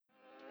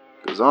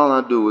Cause all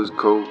I do is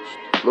coast,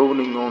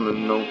 floating on the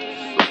notes.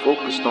 So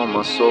focused on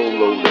my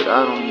solo that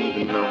I don't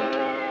even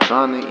know.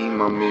 Trying to eat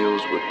my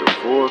meals with the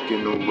fork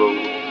in the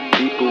road.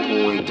 People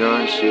who ain't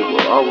done shit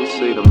will always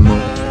say the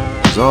most.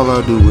 Cause all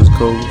I do is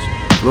coast,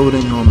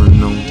 floating on the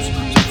notes.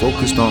 So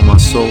focused on my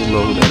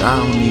solo that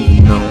I don't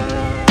even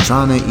know.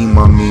 Trying to eat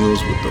my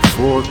meals with the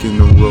fork in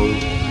the road.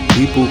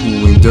 People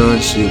who ain't done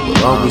shit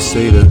will always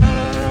say the.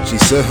 She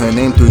said her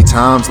name 3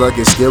 times like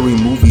a scary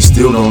movie,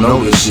 still don't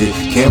know the shit,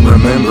 can't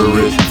remember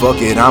it.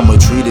 Fuck it, I'ma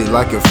treat it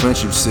like a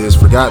friendship, sis.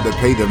 Forgot to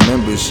pay the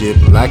membership,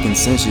 lacking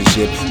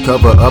censorship.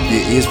 Cover up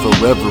your ears for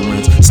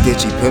reverence,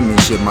 sketchy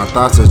penmanship. My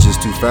thoughts are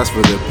just too fast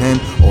for the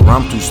pen, or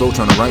I'm too slow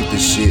trying to write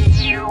this shit.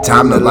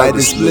 Time to light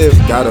a split,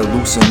 gotta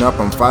loosen up,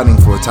 I'm fighting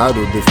for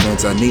title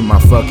defense. I need my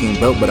fucking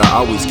belt, but I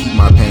always keep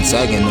my pants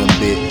sagging a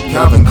bit.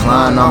 Calvin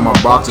Klein on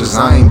my boxers,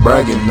 I ain't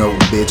bragging no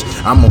bitch.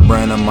 I'm a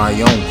brand of my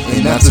own,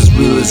 and that's as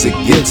real as it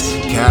gets.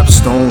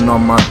 Capstone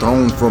on my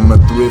throne from a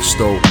thrift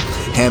store.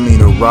 Hand me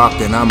the rock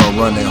and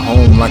I'ma run it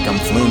home like I'm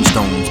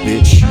Flintstones,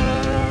 bitch.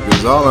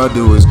 Cause all I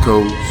do is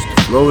coast,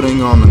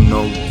 floating on the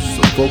notes.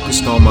 So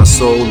focused on my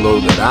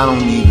solo that I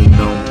don't even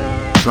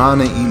know. Trying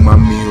to eat my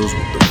meals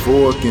with the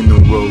fork in the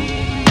road.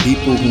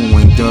 People who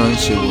ain't done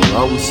shit will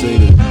always say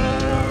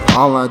that.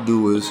 All I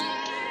do is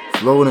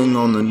floating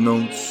on the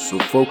notes. So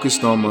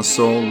focused on my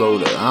solo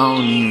that I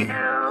don't even.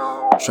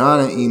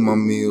 Trying to eat my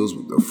meals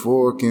with the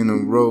fork in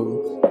the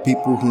road.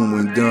 People who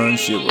ain't done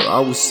shit will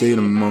always say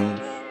the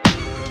most.